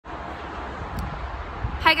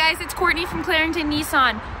Hi guys, it's Courtney from Clarington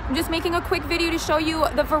Nissan. I'm just making a quick video to show you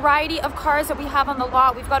the variety of cars that we have on the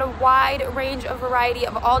lot. We've got a wide range of variety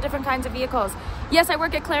of all different kinds of vehicles. Yes, I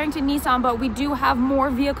work at Clarington Nissan, but we do have more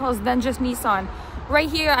vehicles than just Nissan. Right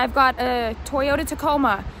here, I've got a Toyota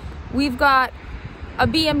Tacoma. We've got a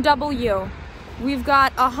BMW. We've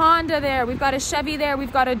got a Honda there. We've got a Chevy there.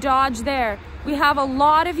 We've got a Dodge there. We have a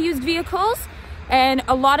lot of used vehicles. And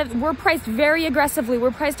we're priced very aggressively.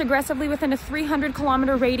 We're priced aggressively within a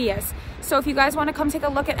 300-kilometer radius. So if you guys want to come take a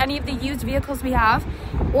look at any of the used vehicles we have,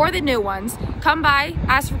 or the new ones, come by,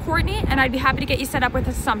 ask for Courtney, and I'd be happy to get you set up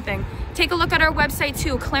with something. Take a look at our website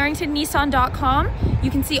too, claringtonnissan.com.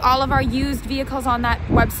 You can see all of our used vehicles on that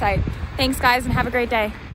website. Thanks guys, and have a great day.